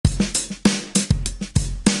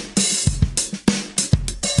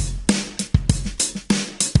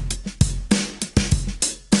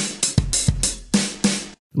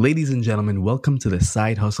Ladies and gentlemen, welcome to the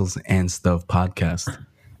Side Hustles and Stuff podcast,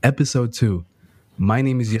 episode 2. My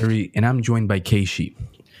name is Yuri, and I'm joined by Keishi.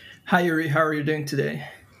 Hi Yuri, how are you doing today?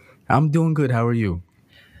 I'm doing good. How are you?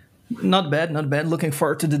 Not bad, not bad. Looking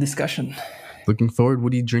forward to the discussion. Looking forward.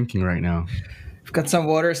 What are you drinking right now? I've got some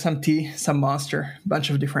water, some tea, some Monster, bunch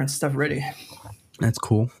of different stuff ready. That's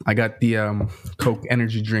cool. I got the Coke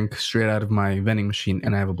energy drink straight out of my vending machine,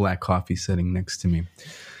 and I have a black coffee sitting next to me,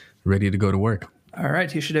 ready to go to work. All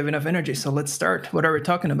right, you should have enough energy, so let's start. What are we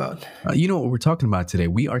talking about? You know what we're talking about today?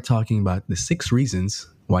 We are talking about the 6 reasons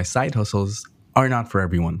why side hustles are not for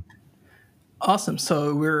everyone. Awesome.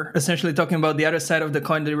 So we're essentially talking about the other side of the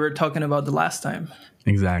coin that we were talking about the last time.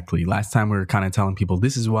 Exactly. Last time we were kind of telling people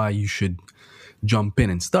this is why you should jump in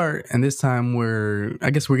and start, and this time we're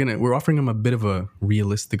offering them a bit of a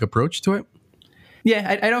realistic approach to it.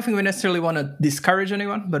 Yeah, I don't think we necessarily want to discourage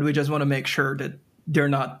anyone, but we just want to make sure that they're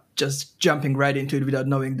not just jumping right into it without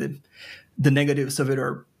knowing the negatives of it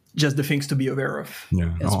or just the things to be aware of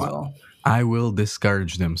as well. I will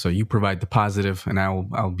discourage them. So you provide the positive, and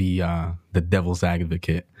I'll be the devil's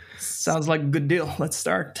advocate. Sounds like a good deal. Let's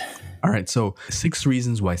start. All right. So 6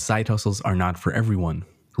 reasons why side hustles are not for everyone.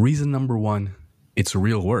 Reason number 1, it's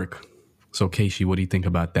real work. So Keishi, what do you think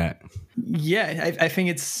about that? Yeah, I think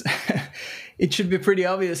it's it should be pretty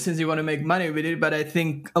obvious since you want to make money with it. But I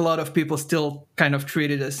think a lot of people still kind of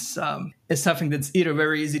treat it as something that's either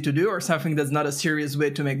very easy to do or something that's not a serious way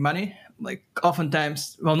to make money. Like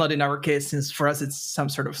oftentimes, well, not in our case, since for us it's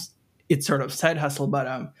sort of side hustle.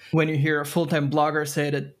 But when you hear a full-time blogger say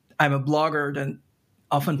that I'm a blogger, then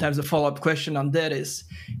oftentimes the follow-up question on that is,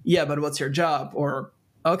 yeah, but what's your job? Or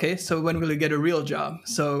okay, so when will you get a real job?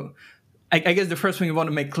 So I guess the first thing you want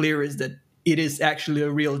to make clear is that it is actually a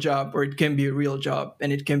real job, or it can be a real job,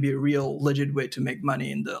 and it can be a real legit way to make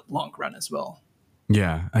money in the long run as well.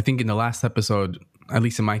 Yeah, I think in the last episode, at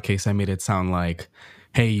least in my case, I made it sound like,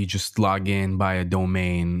 hey, you just log in, buy a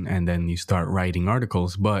domain, and then you start writing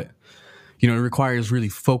articles. But, it requires really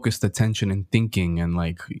focused attention and thinking, and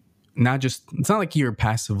it's not like you're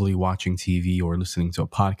passively watching TV or listening to a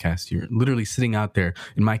podcast. You're literally sitting out there.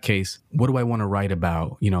 In my case, what do I want to write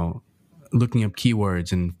about? Looking up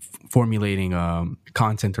keywords and formulating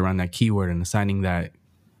content around that keyword and assigning that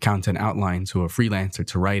content outline to a freelancer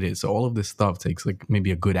to write it. So all of this stuff takes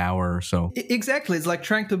maybe a good hour or so. Exactly. It's like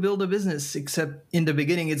trying to build a business, except in the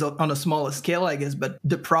beginning it's on a smaller scale, I guess. But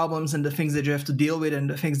the problems and the things that you have to deal with and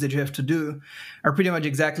the things that you have to do are pretty much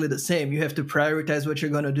exactly the same. You have to prioritize what you're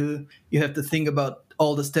going to do. You have to think about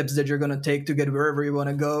all the steps that you're going to take to get wherever you want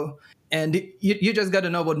to go. And you just got to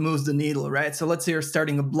know what moves the needle, right? So let's say you're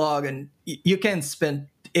starting a blog and you can't spend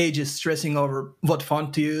ages stressing over what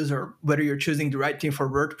font to use or whether you're choosing the right thing for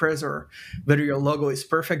WordPress or whether your logo is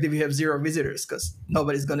perfect if you have 0 visitors, because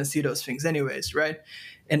nobody's going to see those things anyways, right?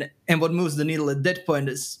 And what moves the needle at that point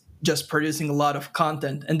is just producing a lot of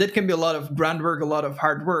content. And that can be a lot of groundwork, a lot of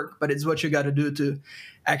hard work, but it's what you got to do to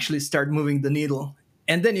actually start moving the needle.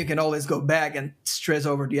 And then you can always go back and stress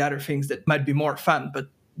over the other things that might be more fun, but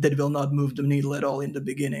that will not move the needle at all in the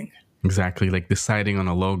beginning. Exactly, like deciding on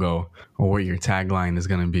a logo or what your tagline is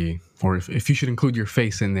going to be, or if you should include your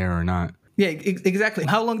face in there or not. Yeah, exactly.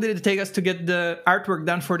 How long did it take us to get the artwork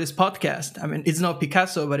done for this podcast? I mean, it's not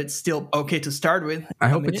Picasso, but it's still okay to start with. I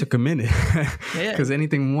hope it took a minute, because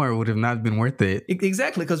anything more would have not been worth it.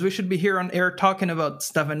 Exactly, because we should be here on air talking about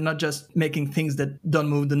stuff and not just making things that don't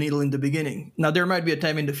move the needle in the beginning. Now, there might be a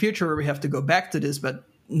time in the future where we have to go back to this, but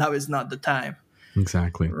now is not the time.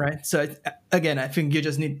 Exactly. Right. So again, I think you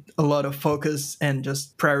just need a lot of focus and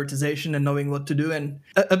just prioritization and knowing what to do and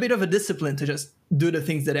a bit of a discipline to just do the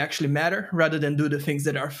things that actually matter rather than do the things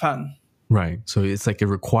that are fun. Right. So it's like it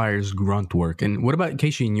requires grunt work. And what about,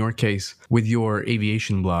 Keishi, in your case, with your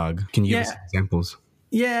aviation blog? Can you give us examples?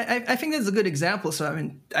 Yeah, I think that's a good example. So, I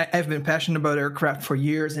mean, I've been passionate about aircraft for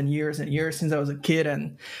years and years and years since I was a kid.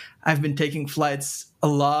 And I've been taking flights a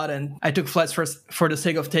lot. And I took flights for the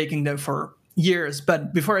sake of taking them for years.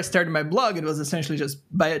 But before I started my blog, it was essentially just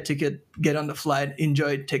buy a ticket, get on the flight,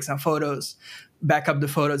 enjoy it, take some photos, back up the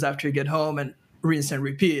photos after you get home, and rinse and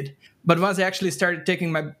repeat. But once I actually started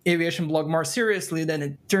taking my aviation blog more seriously, then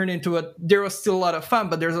it turned into there was still a lot of fun,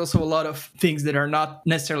 but there's also a lot of things that are not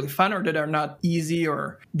necessarily fun or that are not easy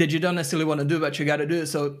or that you don't necessarily want to do, but you got to do.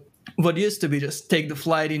 So what used to be just take the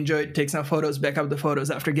flight, enjoy it, take some photos, back up the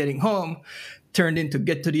photos after getting home, turned into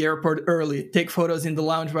get to the airport early, take photos in the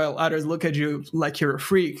lounge while others look at you like you're a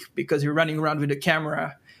freak because you're running around with a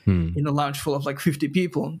camera, in a lounge full of like 50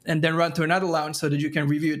 people, and then run to another lounge so that you can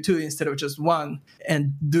review two instead of just one,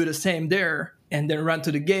 and do the same there, and then run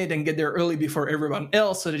to the gate and get there early before everyone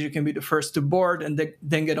else so that you can be the first to board, and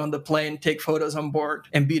then get on the plane, take photos on board,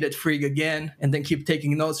 and be that freak again, and then keep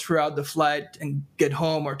taking notes throughout the flight and get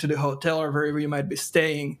home or to the hotel or wherever you might be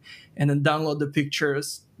staying, and then download the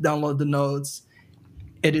pictures, download the notes,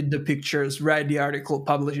 edit the pictures, write the article,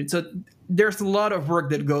 publish it. So there's a lot of work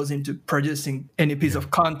that goes into producing any piece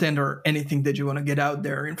of content or anything that you want to get out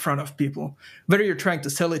there in front of people, whether you're trying to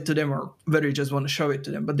sell it to them or whether you just want to show it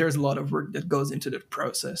to them. But there's a lot of work that goes into that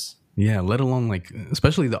process. Yeah, let alone like,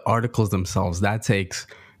 especially the articles themselves. That takes,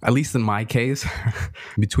 at least in my case,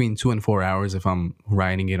 between 2 and 4 hours if I'm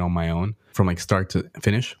writing it on my own from like start to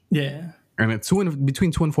finish. Yeah. And it's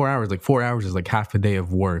between 2 and 4 hours. Like 4 hours is like half a day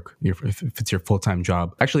of work if it's your full-time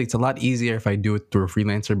job. Actually, it's a lot easier if I do it through a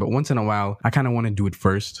freelancer, but once in a while, I kind of want to do it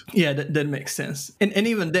first. Yeah, that makes sense. And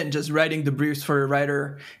even then, just writing the briefs for a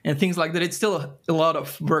writer and things like that, it's still a lot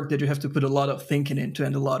of work that you have to put a lot of thinking into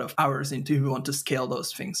and a lot of hours into if you want to scale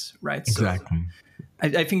those things, right? Exactly. So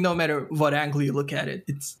I think no matter what angle you look at it,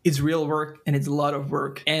 it's real work and it's a lot of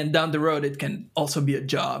work. And down the road, it can also be a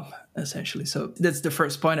job, essentially. So that's the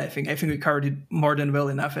first point, I think. I think we covered it more than well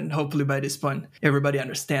enough. And hopefully by this point, everybody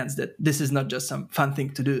understands that this is not just some fun thing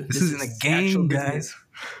to do. This isn't a game, guys.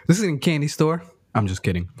 This isn't a candy store. I'm just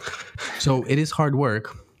kidding. So it is hard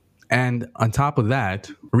work. And on top of that,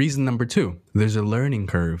 reason number 2, there's a learning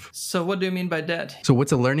curve. So what do you mean by that? So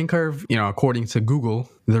what's a learning curve? According to Google,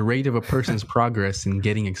 the rate of a person's progress in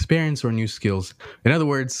getting experience or new skills. In other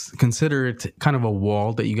words, consider it kind of a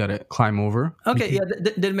wall that you got to climb over. Okay, yeah,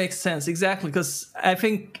 that makes sense. Exactly. Because I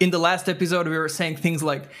think in the last episode, we were saying things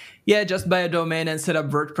like, yeah, just buy a domain and set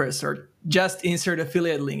up WordPress, or just insert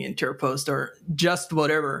affiliate link into your post, or just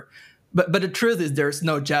whatever. But the truth is there's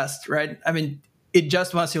no just, right? I mean, it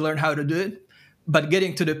just once you learn how to do it, but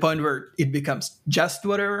getting to the point where it becomes just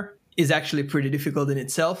whatever is actually pretty difficult in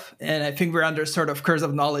itself. And I think we're under sort of curse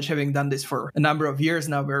of knowledge, having done this for a number of years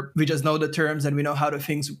now, where we just know the terms and we know how the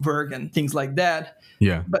things work and things like that.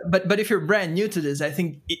 Yeah. But if you're brand new to this, I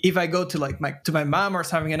think if I go to like my mom or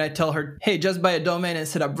something and I tell her, hey, just buy a domain and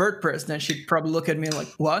set up WordPress, then she'd probably look at me like,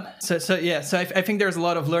 what? So I think there's a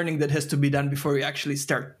lot of learning that has to be done before you actually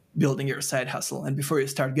start building your side hustle and before you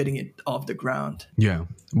start getting it off the ground. Yeah.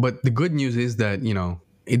 But the good news is that,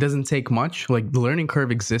 it doesn't take much. Like the learning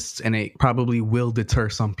curve exists and it probably will deter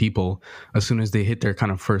some people as soon as they hit their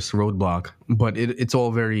kind of first roadblock. But it's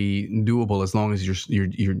all very doable as long as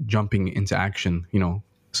you're jumping into action,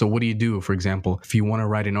 So what do you do, for example, if you want to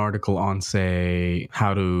write an article on, say,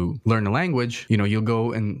 how to learn a language, you'll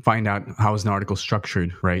go and find out how is an article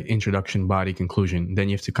structured, right? Introduction, body, conclusion. Then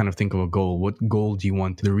you have to kind of think of a goal. What goal do you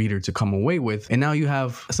want the reader to come away with? And now you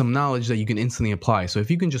have some knowledge that you can instantly apply. So if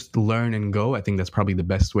you can just learn and go, I think that's probably the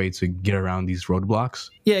best way to get around these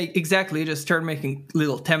roadblocks. Yeah, exactly. You just start making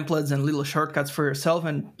little templates and little shortcuts for yourself,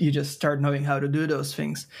 and you just start knowing how to do those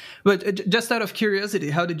things. But just out of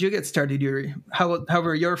curiosity, how did you get started, Yuri? How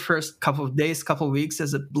were your first couple of days, couple of weeks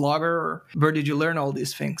as a blogger, or where did you learn all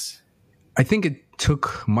these things? I think it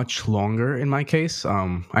took much longer in my case.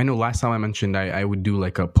 I know last time I mentioned I would do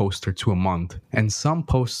like a post or 2 a month, and some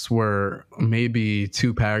posts were maybe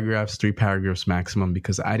 2 paragraphs, 3 paragraphs maximum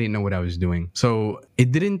because I didn't know what I was doing. So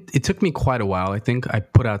it took me quite a while. I think I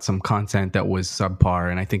put out some content that was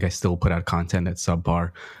subpar, and I think I still put out content that's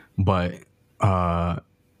subpar, but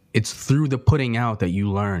it's through the putting out that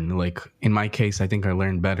you learn. Like in my case, I think I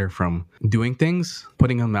learned better from doing things,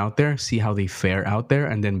 putting them out there, see how they fare out there.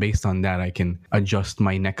 And then based on that, I can adjust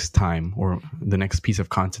my next time or the next piece of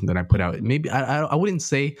content that I put out. Maybe I wouldn't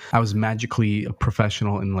say I was magically a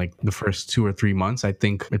professional in like the first 2 or 3 months. I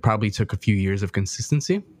think it probably took a few years of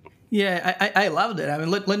consistency. Yeah, I loved it. I mean,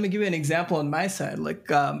 let me give you an example on my side. Like,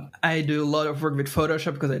 I do a lot of work with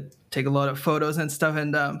Photoshop because I take a lot of photos and stuff.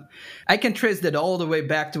 And I can trace that all the way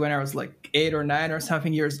back to when I was like 8 or 9 or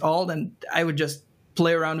something years old. And I would just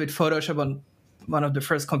play around with Photoshop on one of the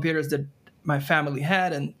first computers that my family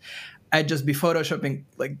had. And I'd just be Photoshopping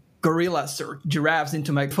like gorillas or giraffes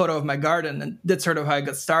into my photo of my garden. And that's sort of how I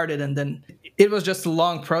got started. And then it was just a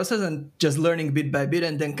long process and just learning bit by bit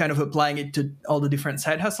and then kind of applying it to all the different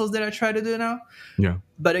side hustles that I try to do now. Yeah.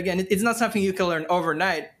 But again, it's not something you can learn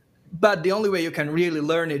overnight. But the only way you can really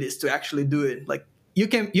learn it is to actually do it. Like you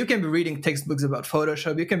can be reading textbooks about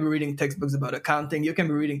Photoshop, you can be reading textbooks about accounting, you can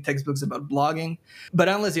be reading textbooks about blogging. But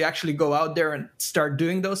unless you actually go out there and start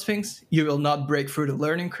doing those things, you will not break through the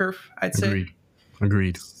learning curve, I'd say. Agreed.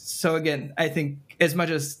 Agreed. So again, I think as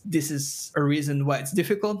much as this is a reason why it's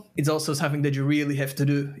difficult, it's also something that you really have to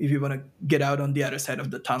do if you want to get out on the other side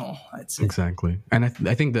of the tunnel, I'd say. Exactly. And I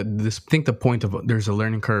think that the point of there's a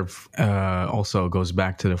learning curve also goes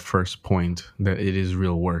back to the first point, that it is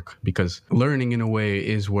real work, because learning in a way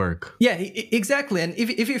is work. Yeah, exactly. And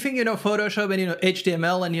if you think you know Photoshop and you know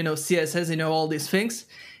HTML and you know CSS, you know all these things,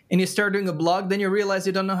 and you start doing a blog, then you realize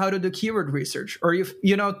you don't know how to do keyword research, or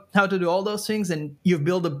you know how to do all those things, and you've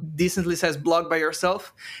built a decently sized blog by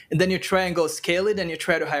yourself, and then you try and go scale it, and you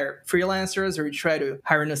try to hire freelancers, or you try to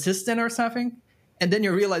hire an assistant or something, and then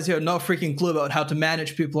you realize you have no freaking clue about how to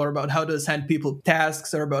manage people, or about how to assign people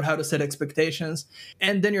tasks, or about how to set expectations,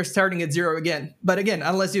 and then you're starting at zero again. But again,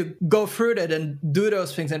 unless you go through that and do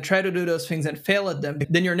those things and try to do those things and fail at them,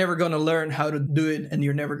 then you're never going to learn how to do it, and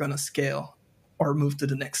you're never going to scale or move to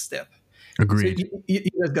the next step. Agreed. So you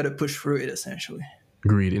just got to push through it, essentially.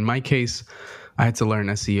 Agreed. In my case, I had to learn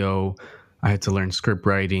SEO. I had to learn script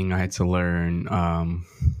writing. I had to learn.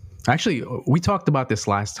 Actually, we talked about this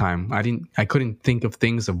last time. I couldn't think of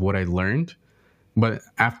things of what I learned, but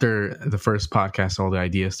after the first podcast, all the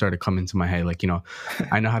ideas started coming to my head. Like,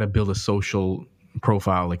 I know how to build a social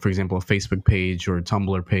profile, like for example, a Facebook page or a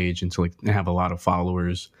Tumblr page, and to have a lot of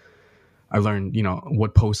followers. I learned,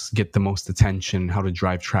 what posts get the most attention, how to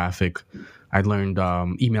drive traffic. I learned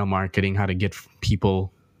email marketing, how to get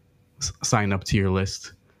people sign up to your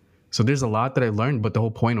list. So there's a lot that I learned, but the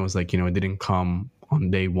whole point was it didn't come on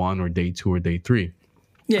day 1 or day 2 or day 3.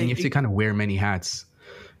 Yeah, and you have to kind of wear many hats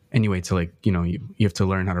anyway to you have to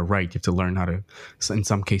learn how to write. You have to learn how to, in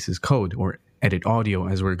some cases, code or edit audio,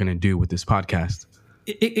 as we're going to do with this podcast.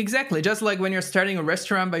 Exactly. Just like when you're starting a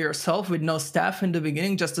restaurant by yourself with no staff in the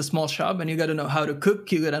beginning, just a small shop, and you got to know how to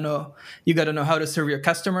cook. You got to know how to serve your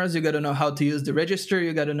customers. You got to know how to use the register.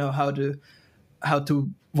 You got to know how to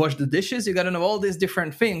wash the dishes. You got to know all these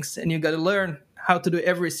different things, and you got to learn how to do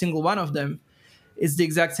every single one of them. It's the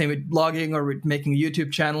exact same with blogging or with making a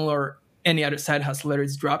YouTube channel or any other side hustle, whether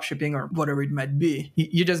it's dropshipping or whatever it might be.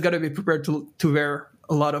 You just got to be prepared to wear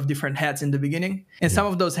a lot of different hats in the beginning. And some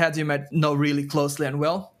of those hats you might know really closely and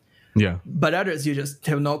well. Yeah. But others you just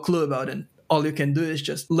have no clue about, and all you can do is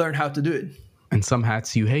just learn how to do it. And some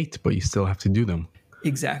hats you hate, but you still have to do them.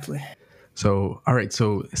 Exactly. So, all right.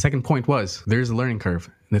 So the second point was there's a learning curve.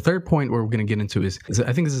 The third point we're going to get into is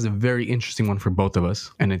I think this is a very interesting one for both of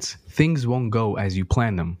us, and it's things won't go as you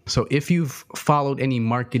plan them. So if you've followed any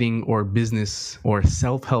marketing or business or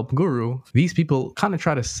self-help guru, these people kind of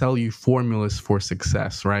try to sell you formulas for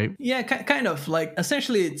success, right? Yeah, kind of. Like,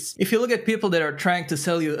 essentially, it's if you look at people that are trying to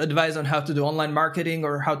sell you advice on how to do online marketing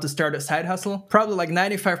or how to start a side hustle, probably like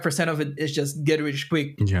 95% of it is just get rich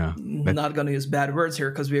quick. Yeah. Not going to use bad words here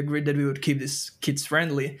because we agreed that we would keep this kids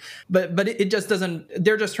friendly. But it just doesn't,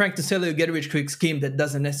 they're just trying to sell you a get rich quick scheme that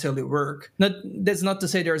doesn't necessarily work. That's not to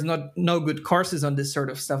say there's no good courses on this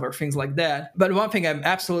sort of stuff or things like that. But one thing I'm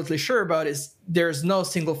absolutely sure about is there's no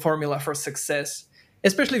single formula for success,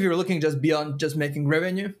 especially if you're looking just beyond just making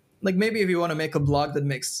revenue. Like maybe if you want to make a blog that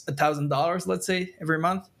makes $1,000, let's say, every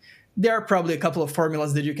month, there are probably a couple of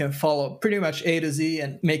formulas that you can follow pretty much A to Z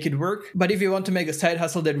and make it work. But if you want to make a side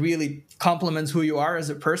hustle that really complements who you are as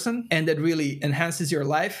a person and that really enhances your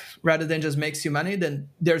life rather than just makes you money, then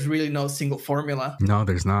there's really no single formula. No,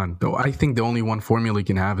 there's not. Though I think the only one formula you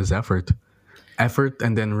can have is effort. Effort,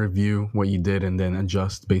 and then review what you did and then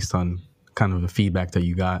adjust based on kind of the feedback that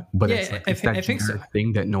you got. But yeah, it's that generic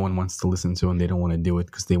thing that no one wants to listen to, and they don't want to do it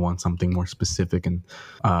because they want something more specific and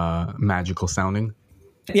magical sounding.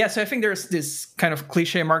 Yeah, so I think there's this kind of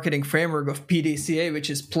cliche marketing framework of PDCA, which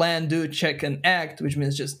is plan, do, check, and act, which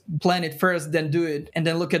means just plan it first, then do it, and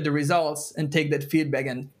then look at the results and take that feedback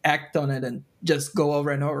and act on it and just go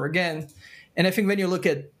over and over again. And I think when you look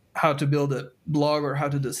at how to build a blog or how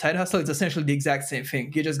to do a side hustle, it's essentially the exact same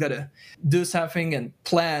thing. You just got to do something and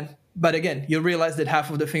plan. But again, you'll realize that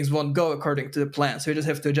half of the things won't go according to the plan. So you just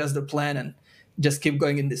have to adjust the plan and just keep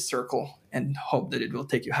going in this circle and hope that it will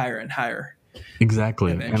take you higher and higher.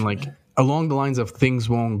 Exactly. Eventually. And like along the lines of things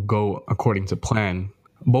won't go according to plan,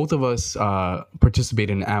 both of us participate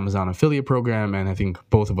in an Amazon affiliate program, and I think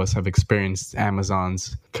both of us have experienced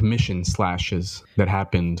Amazon's commission slashes that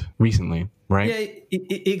happened recently, right? Yeah,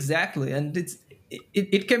 exactly. And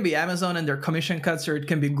it can be Amazon and their commission cuts, or it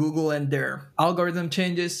can be Google and their algorithm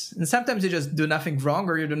changes. And sometimes you just do nothing wrong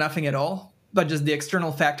or you do nothing at all, but just the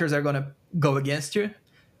external factors are going to go against you.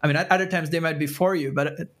 I mean, other times they might be for you,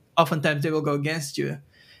 but oftentimes they will go against you.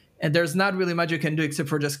 And there's not really much you can do except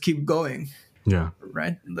for just keep going. Yeah.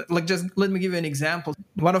 Right? Like, just let me give you an example.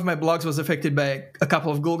 One of my blogs was affected by a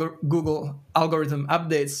couple of Google algorithm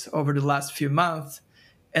updates over the last few months.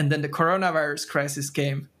 And then the coronavirus crisis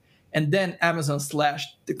came. And then Amazon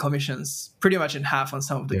slashed the commissions pretty much in half on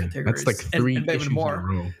some of the categories. That's like three and issues more. in a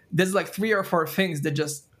row. There's like 3 or 4 things that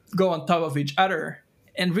just go on top of each other.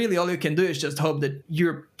 And really all you can do is just hope that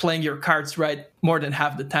you're playing your cards right more than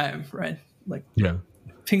half the time, right? Like,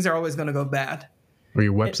 things are always going to go bad. Or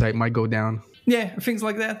your website might go down. Yeah, things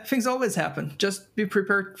like that. Things always happen. Just be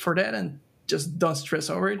prepared for that and just don't stress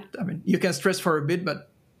over it. I mean, you can stress for a bit, but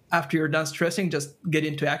after you're done stressing, just get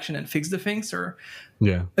into action and fix the things. Or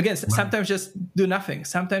again, sometimes just do nothing.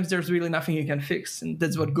 Sometimes there's really nothing you can fix. And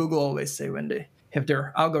that's what Google always say when they have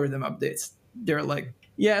their algorithm updates. They're like,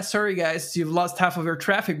 yeah, sorry guys, you've lost half of your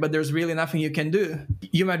traffic, but there's really nothing you can do.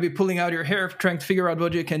 You might be pulling out your hair trying to figure out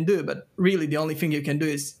what you can do, but really the only thing you can do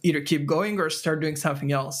is either keep going or start doing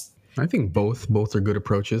something else. I think both are good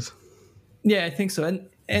approaches. Yeah, I think so.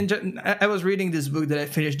 And I was reading this book that I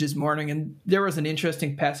finished this morning, and there was an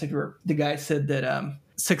interesting passage where the guy said that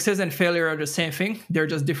success and failure are the same thing. They're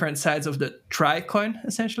just different sides of the try coin,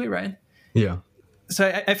 essentially, right? Yeah.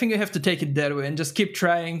 So I think you have to take it that way and just keep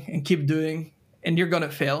trying and keep doing. And you're going to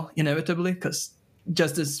fail inevitably, because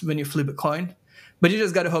just as when you flip a coin. But you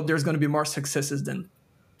just got to hope there's going to be more successes than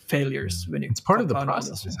failures. When it's part of the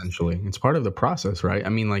process, essentially. It's part of the process, right? I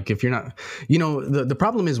mean, like, if you're not, the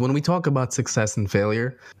problem is when we talk about success and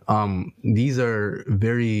failure, these are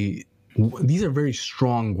very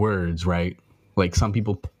strong words, right? Like, some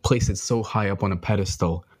people place it so high up on a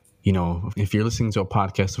pedestal. If you're listening to a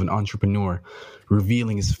podcast of an entrepreneur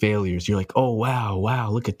revealing his failures, you're like, oh, wow,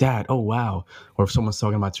 look at that. Oh, wow. Or if someone's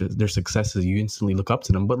talking about their successes, you instantly look up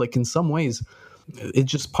to them. But like, in some ways,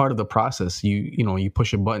 it's just part of the process. You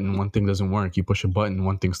push a button, one thing doesn't work. You push a button,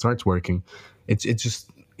 one thing starts working. It's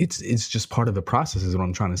just part of the process is what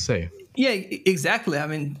I'm trying to say. Yeah, exactly. I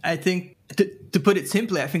mean, I think to put it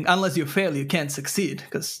simply, I think unless you fail, you can't succeed,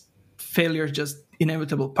 because failure is just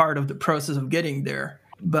inevitable part of the process of getting there.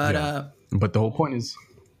 But the whole point is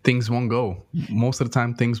things won't go. Most of the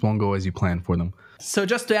time, things won't go as you plan for them. So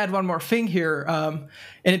just to add one more thing here, and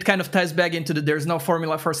it kind of ties back into there's no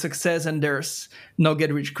formula for success and there's no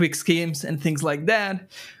get-rich-quick schemes and things like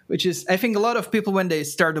that, which is, I think a lot of people, when they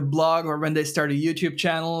start a blog or when they start a YouTube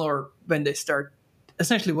channel or when they start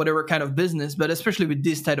essentially whatever kind of business, but especially with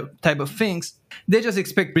these type of things, they just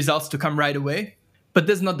expect results to come right away. But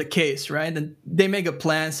that's not the case, right? And they make a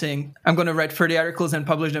plan saying, I'm going to write 30 articles and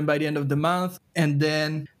publish them by the end of the month. And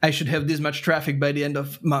then I should have this much traffic by the end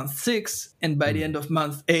of month 6. And by the end of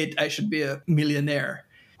month 8, I should be a millionaire.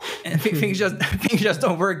 And things just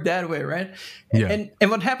don't work that way, right? Yeah. And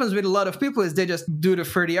what happens with a lot of people is they just do the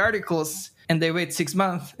 30 articles and they wait 6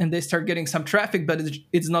 months and they start getting some traffic, but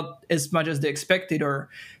it's not as much as they expected, or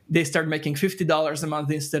they start making $50 a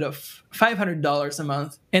month instead of $500 a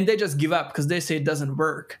month, and they just give up because they say it doesn't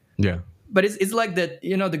work. Yeah. But it's like that,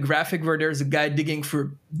 the graphic where there's a guy digging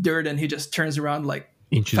through dirt and he just turns around like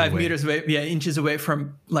inches 5 away. meters away, inches away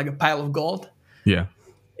from like a pile of gold. Yeah.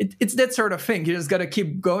 It's that sort of thing. You just got to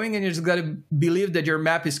keep going, and you just got to believe that your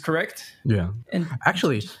map is correct. Yeah. And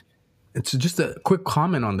actually, it's just a quick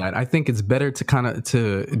comment on that. I think it's better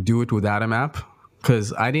to do it without a map,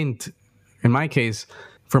 because I didn't, in my case,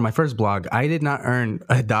 for my first blog, I did not earn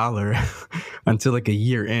 $1 until like a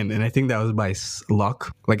year in. And I think that was by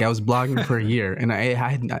luck. Like, I was blogging for a year, and I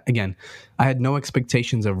had no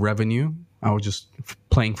expectations of revenue. I was just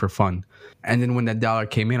playing for fun. And then when that $1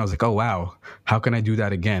 came in, I was like, oh, wow, how can I do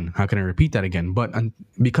that again? How can I repeat that again? But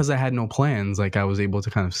because I had no plans, like, I was able to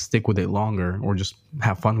kind of stick with it longer or just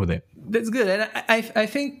have fun with it. That's good. And I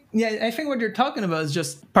think what you're talking about is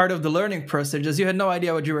just part of the learning process. Just you had no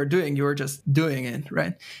idea what you were doing. You were just doing it,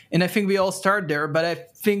 right? And I think we all start there. But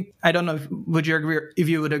I don't know if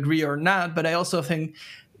you would agree or not, but I also think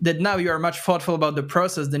that now you are much thoughtful about the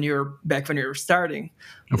process than you were back when you were starting.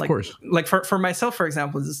 Of course. Like for myself, for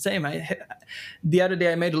example, it's the same. The other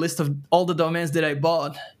day I made a list of all the domains that I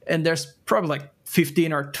bought, and there's probably like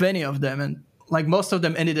 15 or 20 of them, and like most of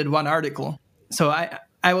them ended at one article. So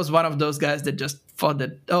I was one of those guys that just thought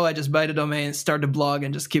that, I just buy the domain, start the blog,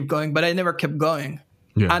 and just keep going. But I never kept going.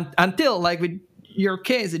 Yeah. Until, like with your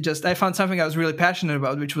case, I found something I was really passionate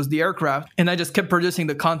about, which was the aircraft. And I just kept producing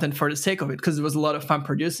the content for the sake of it, because it was a lot of fun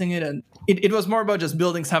producing it. And it was more about just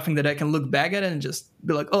building something that I can look back at and just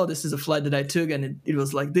be like, oh, this is a flight that I took, and it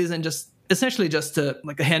was like this. And just essentially just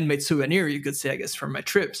like a handmade souvenir, you could say, I guess, from my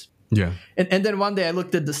trips. Yeah. And then one day I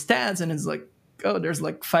looked at the stats, and it's like, oh, there's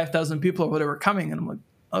like 5,000 people or whatever coming. And I'm like,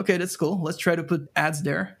 okay, that's cool. Let's try to put ads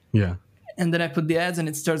there. Yeah. And then I put the ads, and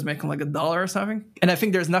it starts making like $1 or something. And I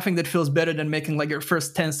think there's nothing that feels better than making like your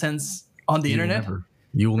first 10 cents on the internet.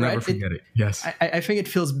 You will never forget it. Yes. I think it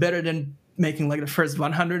feels better than making like the first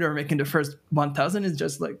 100 or making the first 1,000. It's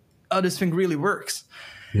just like, oh, this thing really works.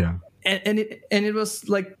 Yeah. And it was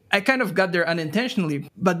like, I kind of got there unintentionally,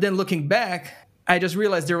 but then looking back, I just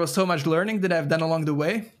realized there was so much learning that I've done along the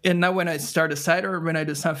way. And now when I start a site or when I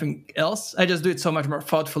do something else, I just do it so much more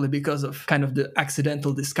thoughtfully because of kind of the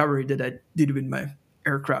accidental discovery that I did with my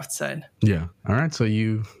aircraft side. Yeah. All right. So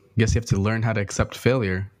you guess you have to learn how to accept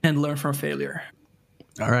failure. And learn from failure.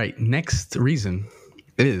 All right. Next reason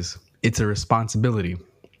is it's a responsibility.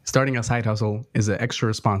 Starting a side hustle is an extra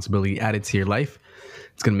responsibility added to your life.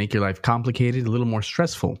 It's going to make your life complicated, a little more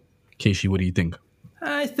stressful. Keishi, what do you think?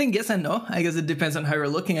 I think yes and no. I guess it depends on how you're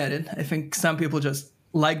looking at it. I think some people just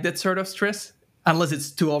like that sort of stress, unless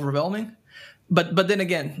it's too overwhelming. But then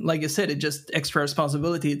again, like you said, it's just extra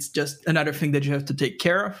responsibility. It's just another thing that you have to take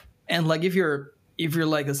care of. And like if you're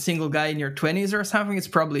like a single guy in your 20s or something, it's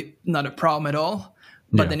probably not a problem at all.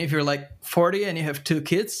 But then if you're like 40 and you have 2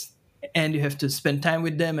 kids and you have to spend time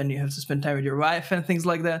with them and you have to spend time with your wife and things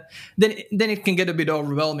like that, then it can get a bit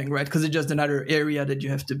overwhelming, right? Because it's just another area that you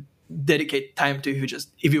have to dedicate time to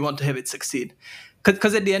if you want to have it succeed.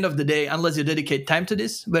 Because at the end of the day, unless you dedicate time to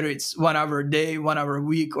this, whether it's 1 hour a day, 1 hour a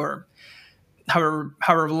week, or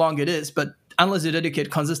however long it is, but unless you dedicate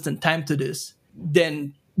consistent time to this,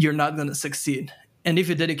 then you're not going to succeed. And if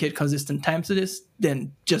you dedicate consistent time to this,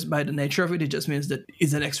 then just by the nature of it, it just means that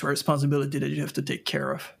it's an extra responsibility that you have to take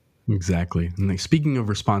care of. Exactly. And like, speaking of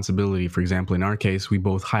responsibility, for example, in our case, we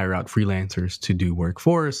both hire out freelancers to do work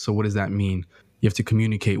for us. So what does that mean? You have to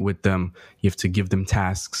communicate with them. You have to give them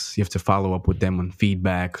tasks. You have to follow up with them on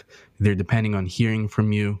feedback. They're depending on hearing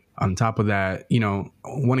from you. On top of that,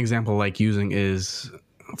 one example I like using is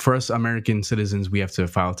for us American citizens, we have to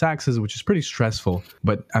file taxes, which is pretty stressful.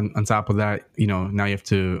 But on top of that, now you have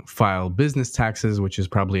to file business taxes, which is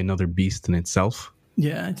probably another beast in itself.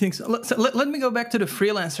 Yeah, I think so. Let me go back to the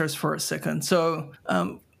freelancers for a second. So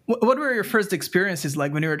what were your first experiences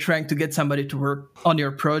like when you were trying to get somebody to work on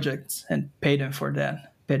your projects and pay them for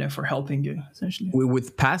that, pay them for helping you, essentially?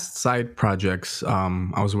 With past side projects,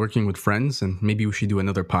 I was working with friends, and maybe we should do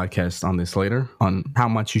another podcast on this later, on how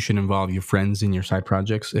much you should involve your friends in your side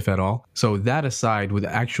projects, if at all. So that aside, with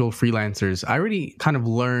actual freelancers, I already kind of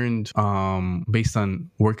learned based on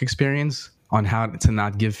work experience on how to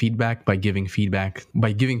not give feedback by giving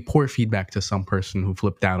poor feedback to some person who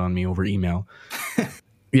flipped out on me over email.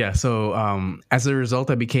 Yeah, so as a result,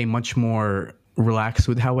 I became much more relaxed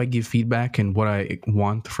with how I give feedback and what I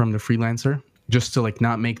want from the freelancer, just to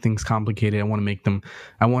not make things complicated. I want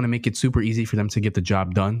to make it super easy for them to get the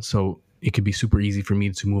job done, so it could be super easy for me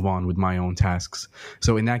to move on with my own tasks.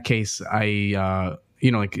 So in that case, I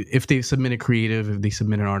if they submit a creative, if they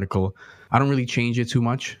submit an article, I don't really change it too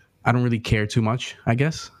much. I don't really care too much, I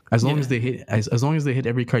guess. As long as they hit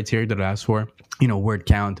every criteria that I asked for, word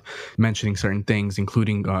count, mentioning certain things,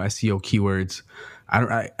 including SEO keywords,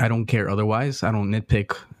 I don't care otherwise. I don't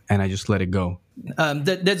nitpick, and I just let it go.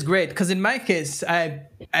 That's great, because in my case, I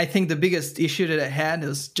think the biggest issue that I had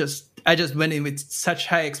is I just went in with such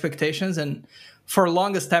high expectations, and for the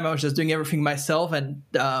longest time I was just doing everything myself, and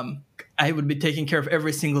I would be taking care of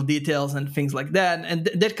every single details and things like that. And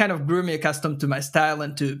that kind of grew me accustomed to my style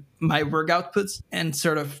and to my work outputs, and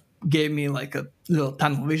sort of gave me like a little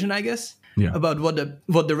tunnel vision, I guess, about what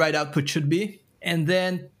the right output should be. And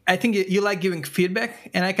then I think you like giving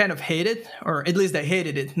feedback, and I kind of hate it, or at least I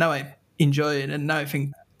hated it. Now I enjoy it, and now I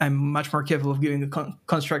think I'm much more capable of giving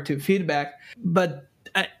constructive feedback. But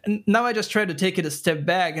now I just try to take it a step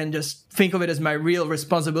back and just think of it as my real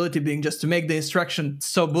responsibility being just to make the instruction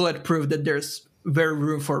so bulletproof that there's very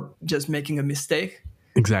room for just making a mistake.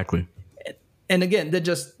 Exactly. And again, that's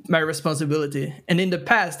just my responsibility. And in the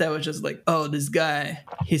past, I was just like, oh, this guy,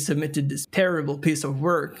 he submitted this terrible piece of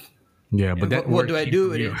work. Yeah, but what do I do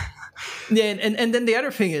with it? Yeah, and then the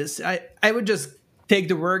other thing is I would just take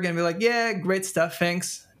the work and be like, yeah, great stuff,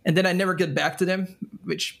 thanks. And then I never get back to them,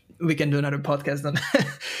 which we can do another podcast on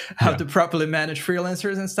how to properly manage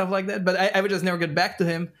freelancers and stuff like that. But I would just never get back to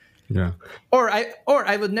him. Yeah. Or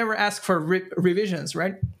I would never ask for revisions,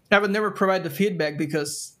 right? I would never provide the feedback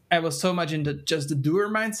because I was so much into just the doer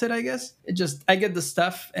mindset, I guess. I get the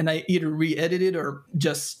stuff and I either re-edit it or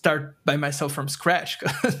just start by myself from scratch.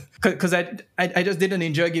 Because I just didn't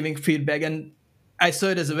enjoy giving feedback, and I saw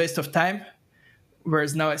it as a waste of time.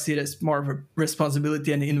 Whereas now I see it as more of a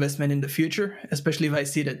responsibility and investment in the future, especially if I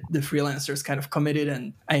see that the freelancer is kind of committed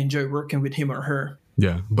and I enjoy working with him or her.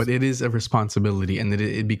 Yeah, but it is a responsibility, and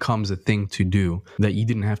it becomes a thing to do that you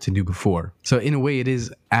didn't have to do before. So in a way, it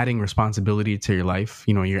is adding responsibility to your life.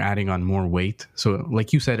 You know, you're adding on more weight. So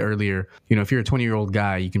like you said earlier, you know, if you're a 20-year-old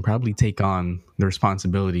guy, you can probably take on the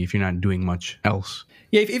responsibility if you're not doing much else.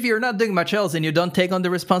 Yeah, if you're not doing much else and you don't take on the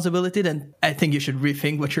responsibility, then I think you should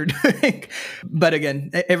rethink what you're doing. But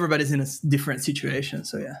again, everybody's in a different situation.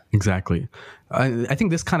 So yeah. Exactly. I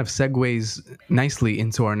think this kind of segues nicely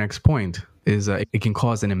into our next point is it can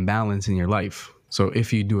cause an imbalance in your life. So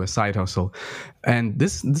if you do a side hustle, and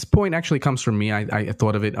this point actually comes from me. I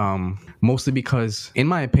thought of it mostly because, in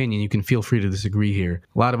my opinion, you can feel free to disagree here.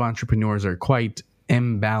 A lot of entrepreneurs are quite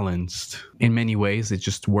imbalanced in many ways. It's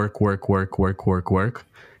just work.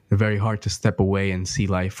 They're very hard to step away and see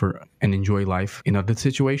life and enjoy life in other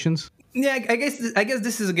situations. Yeah, I guess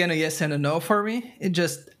this is again a yes and a no for me.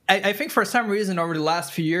 I think for some reason over the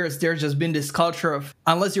last few years, there's just been this culture of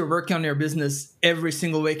unless you're working on your business every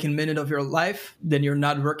single waking minute of your life, then you're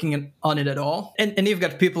not working on it at all. And you've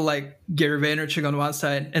got people like Gary Vaynerchuk on one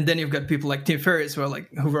side, and then you've got people like Tim Ferriss who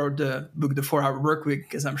wrote the book, The 4 Hour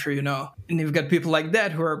Workweek, as I'm sure you know. And you've got people like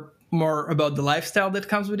that who are more about the lifestyle that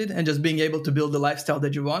comes with it and just being able to build the lifestyle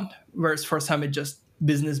that you want. Whereas for some, it just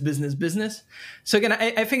business. So again,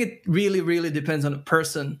 I think it really, really depends on the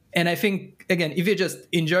person. And I think, again, if you just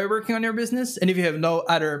enjoy working on your business and if you have no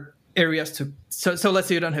other areas to, so let's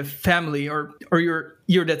say you don't have family or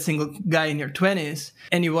you're that single guy in your 20s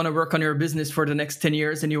and you want to work on your business for the next 10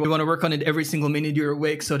 years and you want to work on it every single minute you're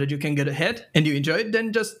awake so that you can get ahead and you enjoy it,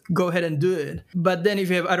 then just go ahead and do it. But then if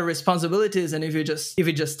you have other responsibilities and if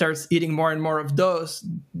it just starts eating more and more of those,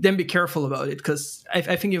 then be careful about it, because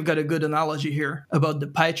I think you've got a good analogy here about the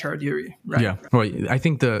pie chart theory, right? Yeah. Well, I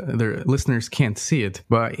think the listeners can't see it,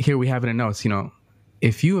 but here we have it in notes. You know,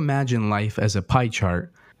 if you imagine life as a pie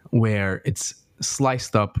chart where it's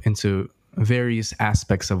sliced up into various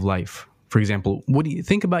aspects of life. For example, what do you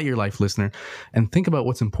think about your life, listener, and think about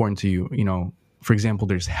what's important to you? You know, for example,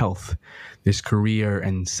 there's health, there's career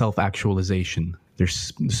and self-actualization,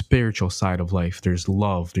 there's the spiritual side of life, there's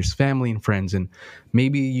love, there's family and friends, and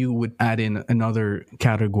maybe you would add in another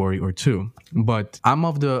category or two. But I'm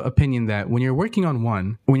of the opinion that when you're working on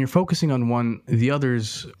one, when you're focusing on one, the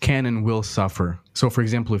others can and will suffer. So for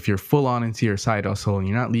example, if you're full on into your side hustle and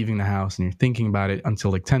you're not leaving the house and you're thinking about it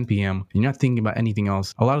until like 10 p.m., you're not thinking about anything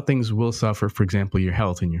else, a lot of things will suffer. For example, your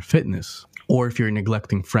health and your fitness. Or if you're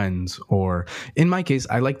neglecting friends, or in my case,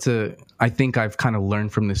 I think I've kind of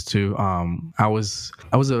learned from this too. I was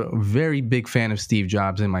a very big fan of Steve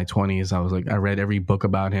Jobs in my 20s. I read every book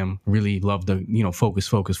about him, really loved the,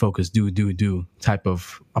 focus, do type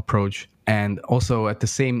of approach. And also at the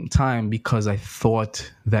same time, because I thought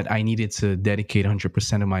that I needed to dedicate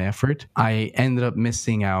 100% of my effort, I ended up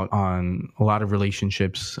missing out on a lot of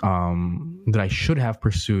relationships that I should have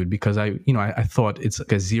pursued, because I thought it's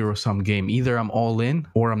like a zero-sum game. Either I'm all in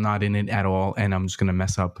or I'm not in it at all, and I'm just going to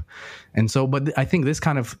mess up. And so, but I think this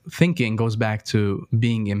kind of thinking goes back to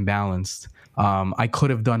being imbalanced. I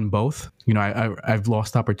could have done both. You know, I've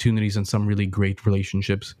lost opportunities in some really great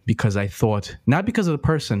relationships because I thought, not because of the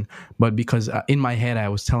person, but because in my head, I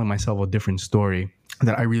was telling myself a different story,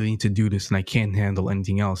 that I really need to do this and I can't handle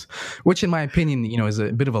anything else, which in my opinion, is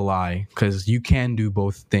a bit of a lie, because you can do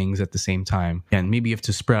both things at the same time. And maybe you have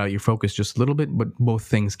to spread out your focus just a little bit, but both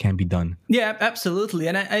things can be done. Yeah, absolutely.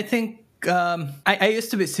 And I think I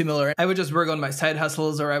used to be similar. I would just work on my side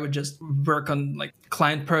hustles, or I would just work on like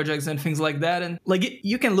client projects and things like that. And like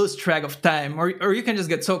you can lose track of time, or you can just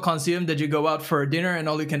get so consumed that you go out for a dinner and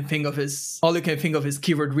all you can think of is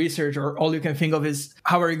keyword research, or all you can think of is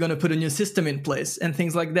how are you going to put a new system in place and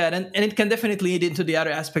things like that. And it can definitely eat into the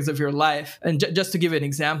other aspects of your life. And just to give an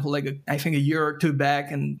example, I think a year or two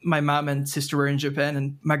back, and my mom and sister were in Japan,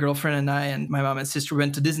 and my girlfriend and I and my mom and sister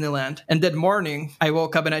went to Disneyland. And that morning I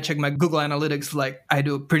woke up and I checked my Google Analytics like I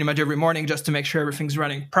do pretty much every morning, just to make sure everything's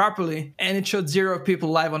running properly. And it showed 0 people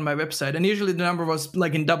live on my website. And usually the number was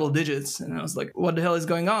like in double digits. And I was like, what the hell is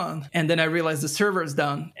going on? And then I realized the server's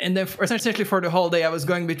down. And then essentially for the whole day, I was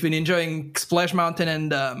going between enjoying Splash Mountain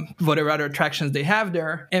and whatever other attractions they have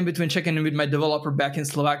there, and between checking in with my developer back in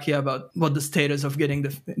Slovakia about what the status of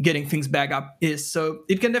getting things back up is. So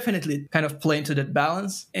it can definitely kind of play into that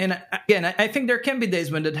balance. And again, I think there can be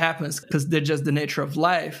days when that happens, because they're just the nature of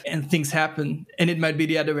life and things happen. And it might be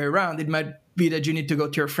the other way around. It might be that you need to go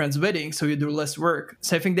to your friend's wedding, so you do less work.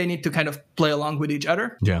 So I think they need to kind of play along with each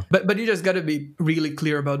other. Yeah. But you just got to be really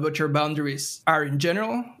clear about what your boundaries are in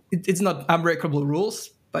general. It's not unbreakable rules,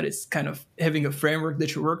 but it's kind of having a framework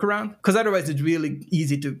that you work around. Because otherwise it's really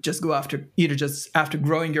easy to just go after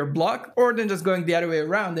growing your blog, or then just going the other way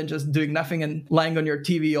around and just doing nothing and lying on your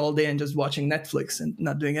TV all day and just watching Netflix and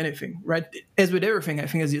not doing anything, right? As with everything, I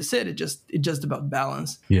think, as you said, it's just about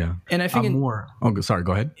balance. Yeah. And I think sorry,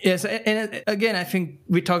 go ahead. Yes, and again, I think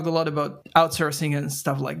we talked a lot about outsourcing and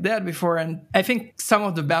stuff like that before, and I think some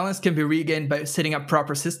of the balance can be regained by setting up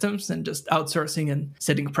proper systems and just outsourcing and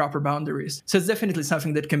setting proper boundaries. So it's definitely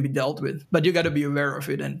something that can be dealt with, but you got to be aware of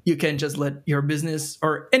it, and you can't just let your business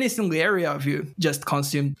or any single area of you just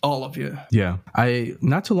consume all of you. Yeah, I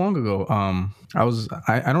not too long ago,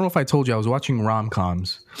 I don't know if I told you, I was watching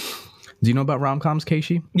rom-coms. Do you know about rom-coms,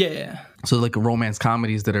 Keishi? Yeah. So like romance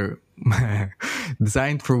comedies that are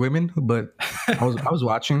designed for women, but I was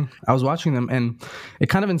watching them, and it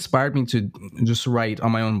kind of inspired me to just write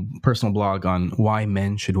on my own personal blog on why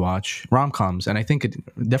men should watch rom-coms. And I think it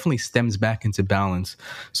definitely stems back into balance.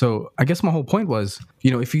 So I guess my whole point was,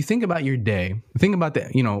 if you think about your day, think about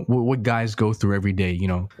what guys go through every day,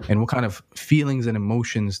 and what kind of feelings and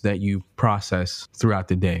emotions that you process throughout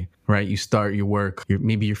the day. Right, you start your work.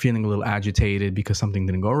 Maybe you're feeling a little agitated because something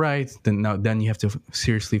didn't go right. Then you have to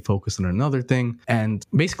seriously focus on another thing, and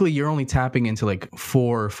basically you're only tapping into like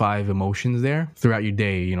 4 or 5 emotions there throughout your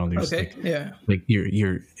day. There's like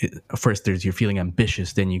you're first you're feeling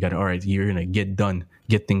ambitious. Then you got you're in a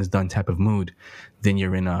get things done type of mood. Then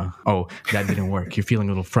you're in that didn't work. You're feeling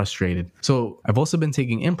a little frustrated. So I've also been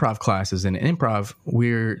taking improv classes, and in improv,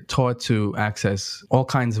 we're taught to access all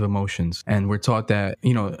kinds of emotions. And we're taught that,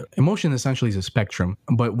 emotion essentially is a spectrum,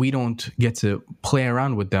 but we don't get to play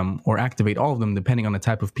around with them or activate all of them depending on the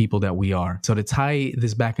type of people that we are. So to tie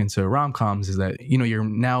this back into rom-coms is that, you're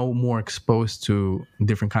now more exposed to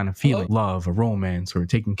different kind of feeling, love or romance or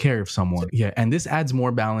taking care of someone. Yeah. And this adds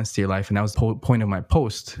more balance to your life. And that was the point of my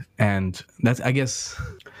post. And that's, I guess,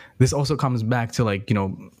 this also comes back to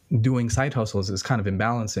doing side hustles is kind of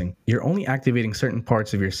imbalancing. You're only activating certain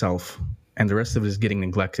parts of yourself, and the rest of it is getting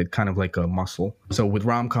neglected, kind of like a muscle. So with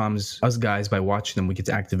rom-coms, us guys, by watching them, we get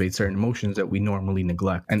to activate certain emotions that we normally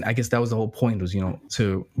neglect. And I guess that was the whole point, was,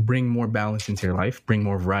 to bring more balance into your life, bring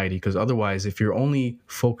more variety. Because otherwise, if you're only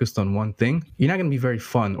focused on one thing, you're not going to be very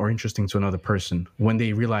fun or interesting to another person when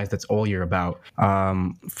they realize that's all you're about. I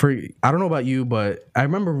don't know about you, but I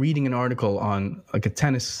remember reading an article on like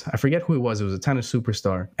I forget who it was a tennis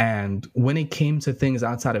superstar. And when it came to things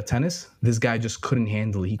outside of tennis, this guy just couldn't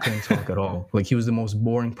handle it. He couldn't talk at all. Like, he was the most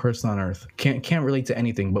boring person on earth. Can't relate to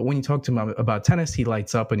anything. But when you talk to him about tennis, he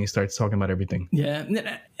lights up and he starts talking about everything. Yeah.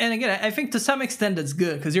 And again, I think to some extent that's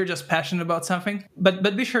good because you're just passionate about something.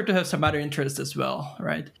 But be sure to have some other interests as well,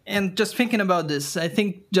 right? And just thinking about this, I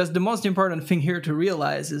think just the most important thing here to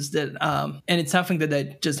realize is that, and it's something that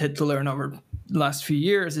I just had to learn over the last few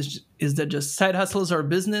years, is that just side hustles or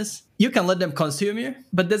business, you can let them consume you,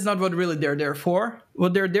 but that's not what really they're there for.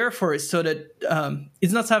 What they're there for is so that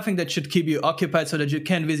it's not something that should keep you occupied so that you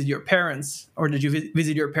can visit your parents or that you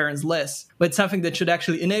visit your parents less, but it's something that should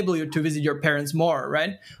actually enable you to visit your parents more,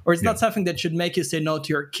 right? Or it's not something that should make you say no to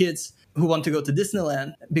your kids who want to go to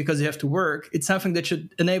Disneyland because you have to work. It's something that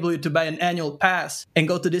should enable you to buy an annual pass and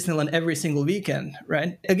go to Disneyland every single weekend,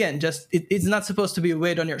 right? Again, it's not supposed to be a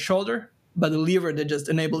weight on your shoulder, but a lever that just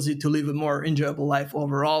enables you to live a more enjoyable life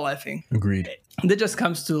overall, I think. Agreed. That just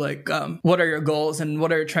comes to what are your goals and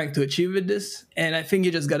what are you trying to achieve with this? And I think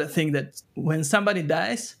you just got to think that when somebody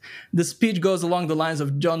dies, the speech goes along the lines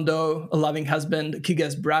of John Doe, a loving husband, a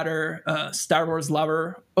kick-ass brother, a Star Wars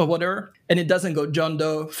lover, or whatever. And it doesn't go John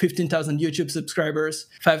Doe, 15,000 YouTube subscribers,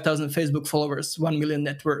 5,000 Facebook followers, 1 million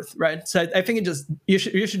net worth, right? So I think you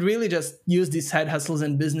should really just use these side hustles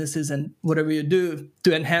and businesses and whatever you do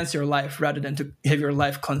to enhance your life rather than to have your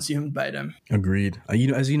life consumed by them. Agreed.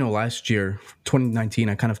 As you know, last year, 2019,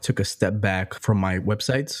 I kind of took a step back from my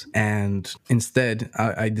websites, and instead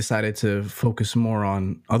I decided to focus more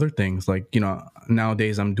on other things. Like,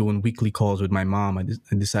 nowadays I'm doing weekly calls with my mom. I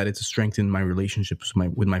decided to strengthen my relationships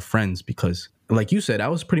with my friends because, like you said, I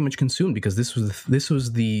was pretty much consumed because this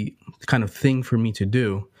was the kind of thing for me to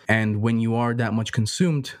do. And when you are that much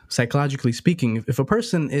consumed, psychologically speaking, if a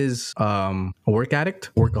person is a work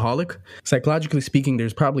addict, workaholic, psychologically speaking,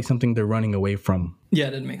 there's probably something they're running away from. Yeah,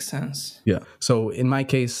 that makes sense. Yeah. So in my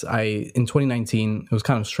case, in 2019, it was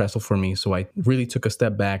kind of stressful for me. So I really took a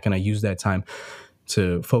step back and I used that time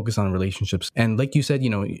to focus on relationships. And like you said,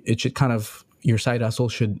 it should your side hustle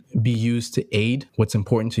should be used to aid what's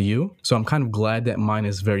important to you. So I'm kind of glad that mine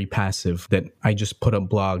is very passive, that I just put up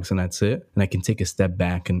blogs and that's it. And I can take a step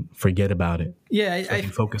back and forget about it. Yeah. I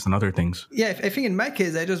can focus on other things. Yeah. I think in my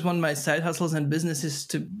case, I just want my side hustles and businesses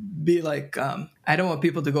to be like I don't want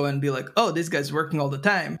people to go and be like, oh, this guy's working all the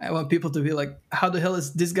time. I want people to be like, how the hell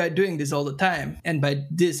is this guy doing this all the time? And by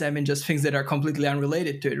this, I mean just things that are completely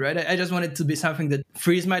unrelated to it, right? I just want it to be something that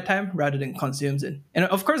frees my time rather than consumes it. And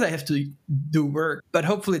of course, I have to do work, but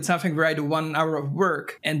hopefully it's something where I do 1 hour of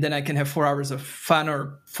work and then I can have 4 hours of fun,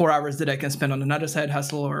 or 4 hours that I can spend on another side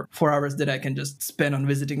hustle, or 4 hours that I can just spend on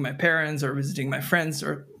visiting my parents or visiting my friends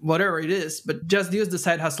or whatever it is. But just use the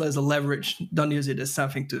side hustle as a leverage. Don't use it as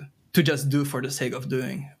something to just do for the sake of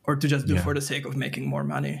doing, or to just do for the sake of making more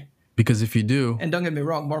money. Because if you do, and don't get me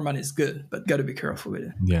wrong, more money is good, but got to be careful with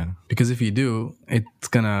it. Yeah. Because if you do, it's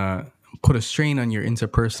going to put a strain on your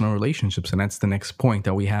interpersonal relationships. And that's the next point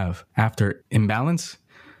that we have. After imbalance,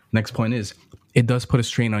 next point is it does put a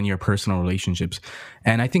strain on your personal relationships.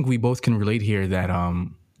 And I think we both can relate here that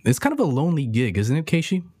it's kind of a lonely gig, isn't it,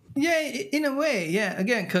 Keishi? Yeah, in a way, yeah.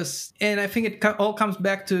 Again, and I think it all comes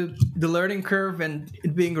back to the learning curve and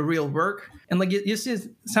it being a real work. And like you see,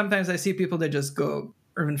 sometimes I see people that just go,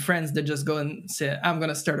 or even friends that just go and say, I'm going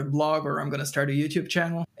to start a blog or I'm going to start a YouTube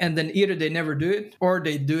channel. And then either they never do it or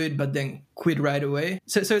they do it, but then quit right away.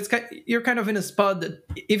 So it's you're kind of in a spot that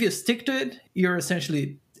if you stick to it, you're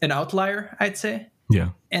essentially an outlier, I'd say. Yeah.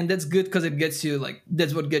 And that's good because it gets you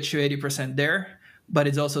that's what gets you 80% there. But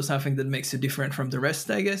it's also something that makes you different from the rest,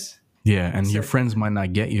 I guess. Yeah, and your friends might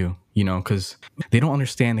not get you, because they don't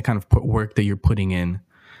understand the kind of work that you're putting in.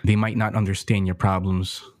 They might not understand your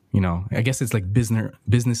problems. I guess it's like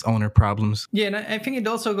business owner problems. Yeah, and I think it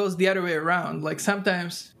also goes the other way around. Like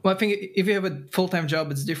sometimes, I think if you have a full-time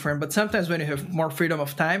job, it's different. But sometimes when you have more freedom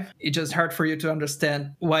of time, it's just hard for you to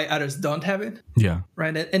understand why others don't have it. Yeah.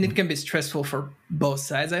 Right? And it can be stressful for both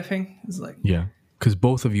sides, I think. It's like... Yeah. Because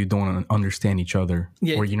both of you don't understand each other,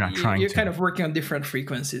 or you're not trying to. You're kind of working on different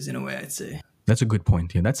frequencies in a way, I'd say. That's a good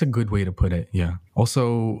point. Yeah, that's a good way to put it. Yeah.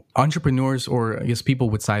 Also, entrepreneurs, or I guess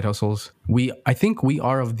people with side hustles, I think we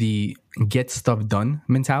are of the get stuff done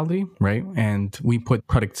mentality, right? And we put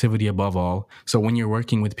productivity above all. So when you're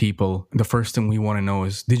working with people, the first thing we want to know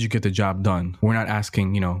is, did you get the job done? We're not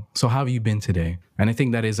asking, so how have you been today? And I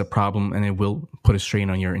think that is a problem, and it will put a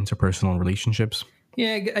strain on your interpersonal relationships.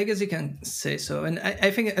 Yeah, I guess you can say so. And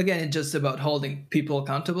I think, again, it's just about holding people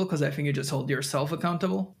accountable, because I think you just hold yourself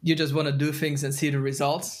accountable. You just want to do things and see the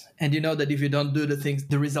results. And you know that if you don't do the things,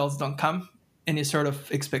 the results don't come. And you sort of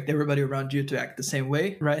expect everybody around you to act the same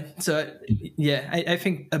way, right? So yeah, I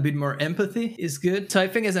think a bit more empathy is good. So I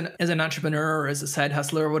think as an entrepreneur or as a side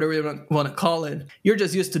hustler or whatever you want to call it, you're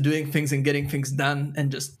just used to doing things and getting things done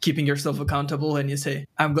and just keeping yourself accountable. And you say,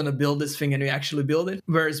 I'm going to build this thing, and you actually build it.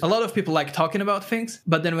 Whereas a lot of people like talking about things,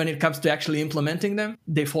 but then when it comes to actually implementing them,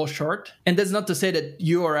 they fall short. And that's not to say that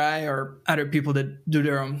you or I or other people that do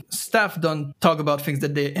their own stuff don't talk about things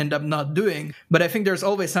that they end up not doing. But I think there's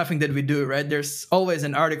always something that we do, right? There's always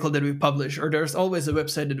an article that we publish, or there's always a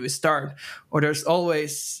website that we start, or there's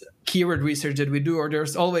always keyword research that we do, or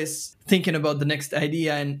there's always thinking about the next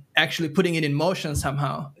idea and actually putting it in motion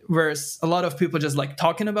somehow. Whereas a lot of people just like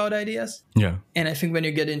talking about ideas. Yeah. And I think when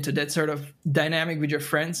you get into that sort of dynamic with your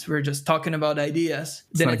friends, we're just talking about ideas.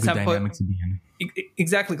 It's then not at some point, to be in.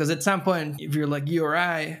 Exactly, because at some point, if you're like you or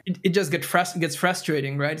I, it just gets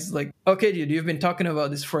frustrating, right? It's like, okay, dude, you've been talking about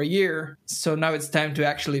this for a year, so now it's time to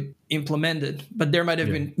actually implement it. But there might have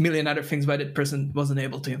been a million other things why that person wasn't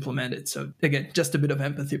able to implement it. So again, just a bit of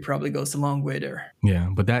empathy probably goes a long way there. Yeah,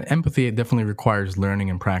 but that empathy, it definitely requires learning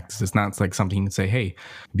and practice. It's not like something you can say, hey,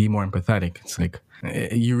 be more empathetic. It's like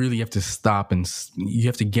you really have to stop and you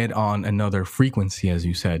have to get on another frequency, as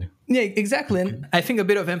you said. Yeah, exactly. And I think a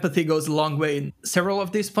bit of empathy goes a long way in several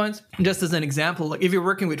of these points. Just as an example, like if you're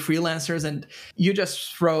working with freelancers and you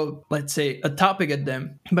just throw, let's say, a topic at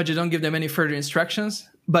them, but you don't give them any further instructions,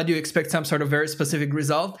 but you expect some sort of very specific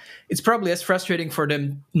result, it's probably as frustrating for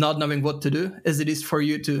them not knowing what to do as it is for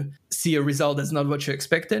you to see a result that's not what you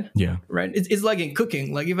expected. Yeah. Right? It's like in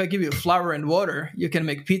cooking. Like if I give you flour and water, you can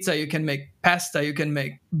make pizza, you can make pasta, you can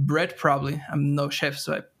make bread probably. I'm no chef,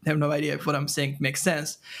 so I have no idea if what I'm saying makes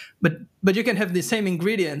sense. But you can have the same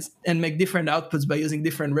ingredients and make different outputs by using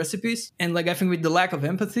different recipes. And like I think with the lack of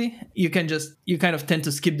empathy, you kind of tend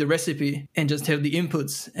to skip the recipe and just have the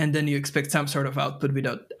inputs, and then you expect some sort of output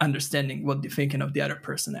without understanding what the thinking of the other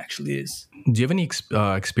person actually is. Do you have any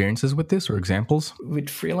experiences with this or examples? With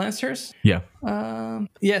freelancers? Yeah.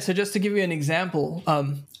 So just to give you an example,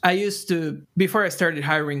 I used to, before I started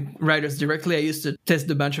hiring writers directly, I used to test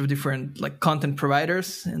a bunch of different like content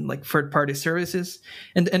providers and like third-party services.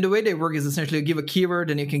 And the way they work is essentially you give a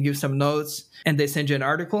keyword and you can give some notes and they send you an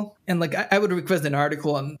article. And like I would request an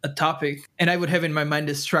article on a topic and I would have in my mind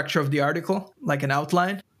the structure of the article, like an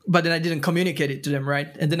outline. but then I didn't communicate it to them,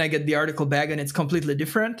 right? And then I get the article back and it's completely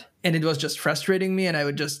different. And it was just frustrating me, and I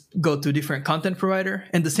would just go to a different content provider.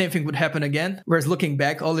 And the same thing would happen again. Whereas looking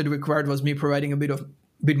back, all it required was me providing a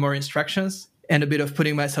bit more instructions and a bit of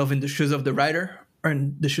putting myself in the shoes of the writer or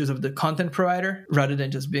in the shoes of the content provider, rather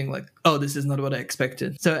than just being like, oh, this is not what I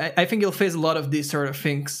expected. So I think you'll face a lot of these sort of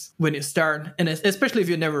things when you start. And especially if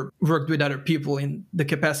you never worked with other people in the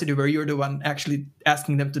capacity where you're the one actually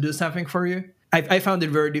asking them to do something for you. I found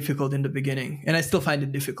it very difficult in the beginning, and I still find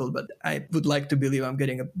it difficult, but I would like to believe I'm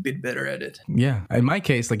getting a bit better at it. Yeah. In my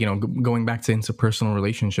case, like, going back to interpersonal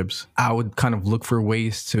relationships, I would kind of look for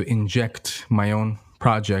ways to inject my own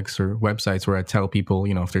projects or websites where I tell people,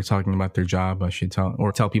 if they're talking about their job, I should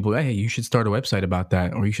tell people, hey, you should start a website about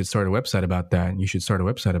that, or you should start a website about that. You should start a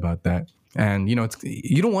website about that. And, you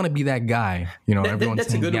don't want to be that guy, everyone's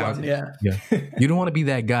that's a good out. one. Yeah. You don't want to be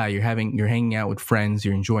that guy. You're hanging out with friends,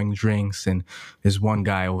 you're enjoying drinks, and there's one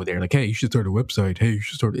guy over there like, hey, you should start a website. Hey, you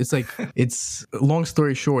should start. It's like, it's long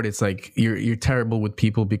story short, it's like you're terrible with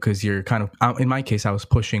people because you're kind of, in my case, I was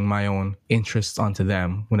pushing my own interests onto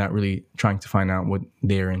them without really trying to find out what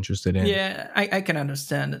they're interested in. Yeah, I can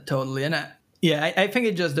understand it totally. And I think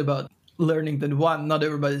it's just about learning that one, not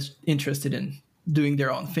everybody's interested in doing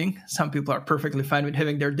their own thing. Some people are perfectly fine with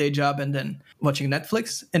having their day job and then watching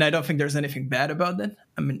Netflix. And I don't think there's anything bad about that.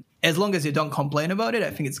 I mean, as long as you don't complain about it, I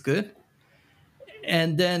think it's good.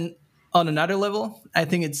 And then on another level, I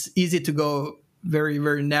think it's easy to go very,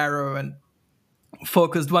 very narrow and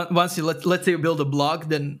focused. Once you, let's say you build a blog,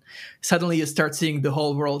 then suddenly you start seeing the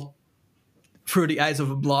whole world through the eyes of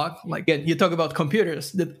a blog. Like, again, you talk about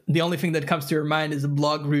computers, the only thing that comes to your mind is a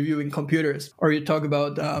blog reviewing computers. Or you talk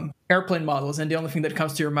about airplane models, and the only thing that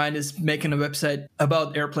comes to your mind is making a website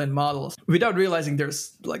about airplane models, without realizing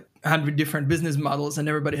there's like 100 different business models and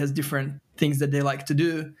everybody has different things that they like to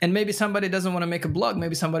do. And maybe somebody doesn't want to make a blog.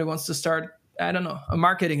 Maybe somebody wants to start, I don't know, a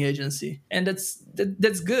marketing agency. And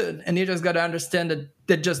that's good. And you just got to understand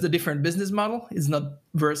that just the different business model is not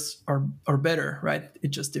worse or better, right?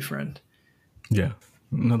 It's just different. Yeah.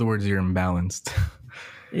 In other words, you're imbalanced.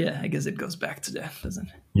 Yeah, I guess it goes back to that, doesn't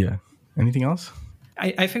it? Yeah. Anything else?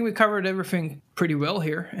 I think we covered everything pretty well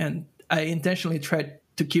here. And I intentionally tried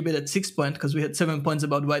to keep it at 6 points because we had 7 points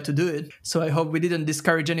about why to do it. So I hope we didn't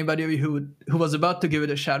discourage anybody who was about to give it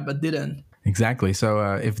a shot but didn't. Exactly.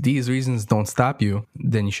 So if these reasons don't stop you,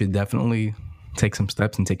 then you should definitely take some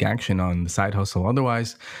steps and take action on the side hustle.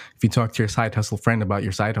 Otherwise, if you talk to your side hustle friend about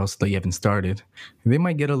your side hustle that you haven't started, they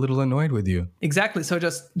might get a little annoyed with you. Exactly. So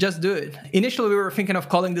just do it. Initially, we were thinking of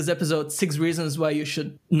calling this episode 6 reasons why you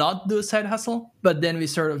should not do a side hustle. But then we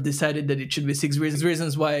sort of decided that it should be 6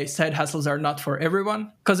 reasons why side hustles are not for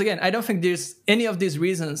everyone. Because again, I don't think there's any of these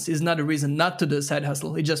reasons is not a reason not to do a side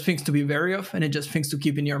hustle. It just things to be wary of, and it just things to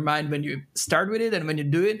keep in your mind when you start with it and when you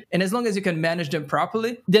do it. And as long as you can manage them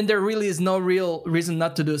properly, then there really is no real reason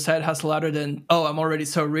not to do a side hustle other than, oh, I'm already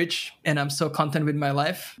so rich and I'm so content with my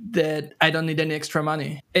life that I don't need any extra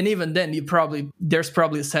money. And even then, there's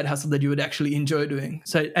probably a side hustle that you would actually enjoy doing.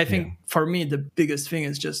 So I think for me, the biggest thing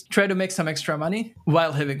is just try to make some extra money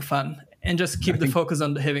while having fun, and just keep the focus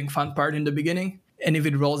on the having fun part in the beginning. And if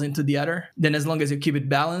it rolls into the other, then as long as you keep it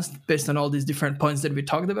balanced based on all these different points that we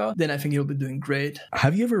talked about, then I think you'll be doing great.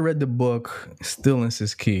 Have you ever read the book Stillness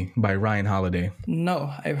is Key by Ryan Holiday?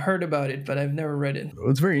 No, I've heard about it, but I've never read it.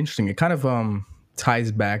 It's very interesting. It kind of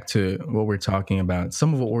ties back to what we're talking about.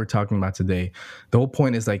 Some of what we're talking about today. The whole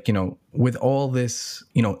point is like, with all this,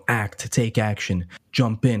 act, take action,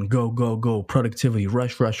 jump in, go, go, go, productivity,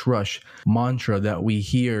 rush, rush, rush mantra that we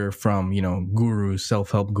hear from, gurus,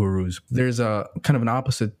 self-help gurus. There's a kind of an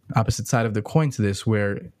opposite side of the coin to this,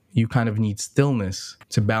 where you kind of need stillness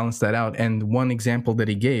to balance that out. And one example that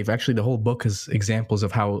he gave, actually the whole book is examples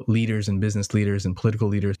of how leaders and business leaders and political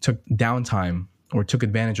leaders took downtime or took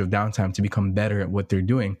advantage of downtime to become better at what they're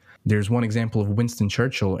doing. There's one example of Winston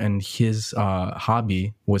Churchill, and his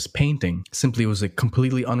hobby was painting. Simply, it was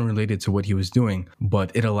completely unrelated to what he was doing,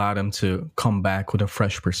 but it allowed him to come back with a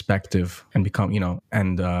fresh perspective and become,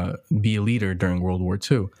 be a leader during World War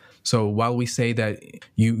II. So while we say that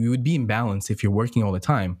you would be imbalanced if you're working all the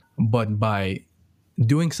time, but by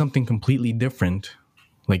doing something completely different,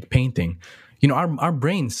 like painting, our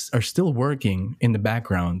brains are still working in the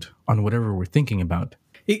background on whatever we're thinking about.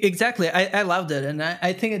 Exactly. I love that. And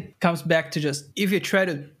I think it comes back to just, if you try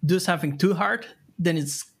to do something too hard, then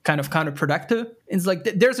it's kind of counterproductive. It's like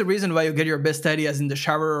there's a reason why you get your best ideas in the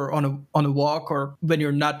shower or on a walk, or when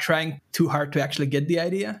you're not trying too hard to actually get the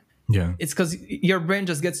idea. Yeah. It's because your brain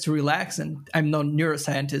just gets to relax. And I'm no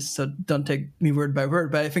neuroscientist, so don't take me word by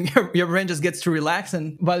word, but I think your brain just gets to relax.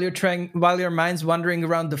 And while your mind's wandering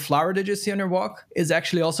around the flower that you see on your walk, is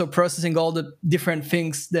actually also processing all the different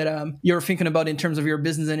things that you're thinking about in terms of your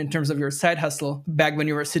business and in terms of your side hustle back when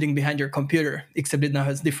you were sitting behind your computer, except it now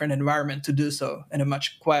has different environment to do so, and a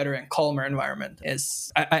much quieter and calmer environment.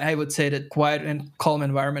 I would say that quiet and calm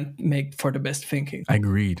environment make for the best thinking.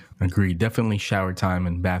 Agreed. Definitely shower time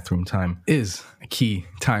and bathroom time is a key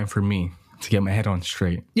time for me to get my head on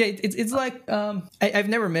straight. Yeah, it's like I've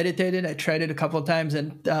never meditated. I tried it a couple of times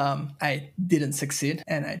and I didn't succeed.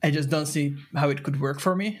 And I just don't see how it could work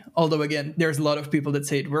for me. Although, again, there's a lot of people that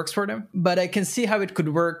say it works for them. But I can see how it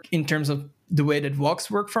could work in terms of the way that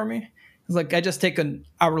walks work for me. It's like I just take an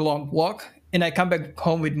hour-long walk and I come back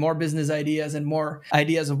home with more business ideas and more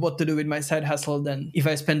ideas of what to do with my side hustle than if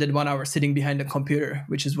I spent it 1 hour sitting behind a computer,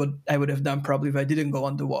 which is what I would have done probably if I didn't go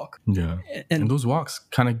on the walk. Yeah. And those walks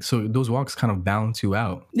kind of balance you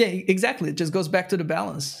out. Yeah, exactly. It just goes back to the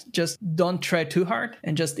balance. Just don't try too hard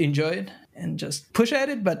and just enjoy it and just push at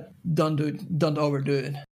it, but don't overdo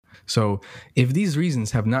it. So if these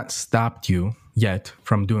reasons have not stopped you yet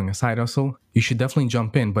from doing a side hustle, you should definitely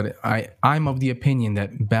jump in. But I'm of the opinion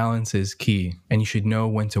that balance is key, and you should know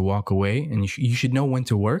when to walk away, and you should know when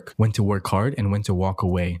to work hard, and when to walk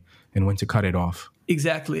away, and when to cut it off.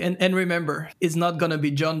 Exactly. And remember, it's not going to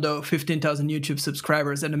be John Doe, 15,000 YouTube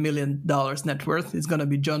subscribers and $1 million net worth. It's going to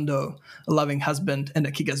be John Doe, a loving husband and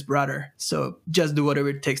a kick-ass brother. So just do whatever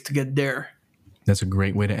it takes to get there. That's a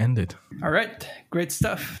great way to end it. All right. Great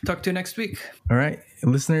stuff. Talk to you next week. All right.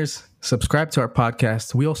 Listeners, subscribe to our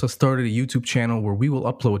podcast. We also started a YouTube channel where we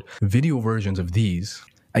will upload video versions of these.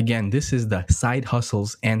 Again, this is the Side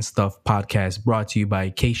Hustles and Stuff podcast brought to you by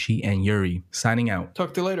Keishi and Yuri. Signing out.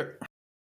 Talk to you later.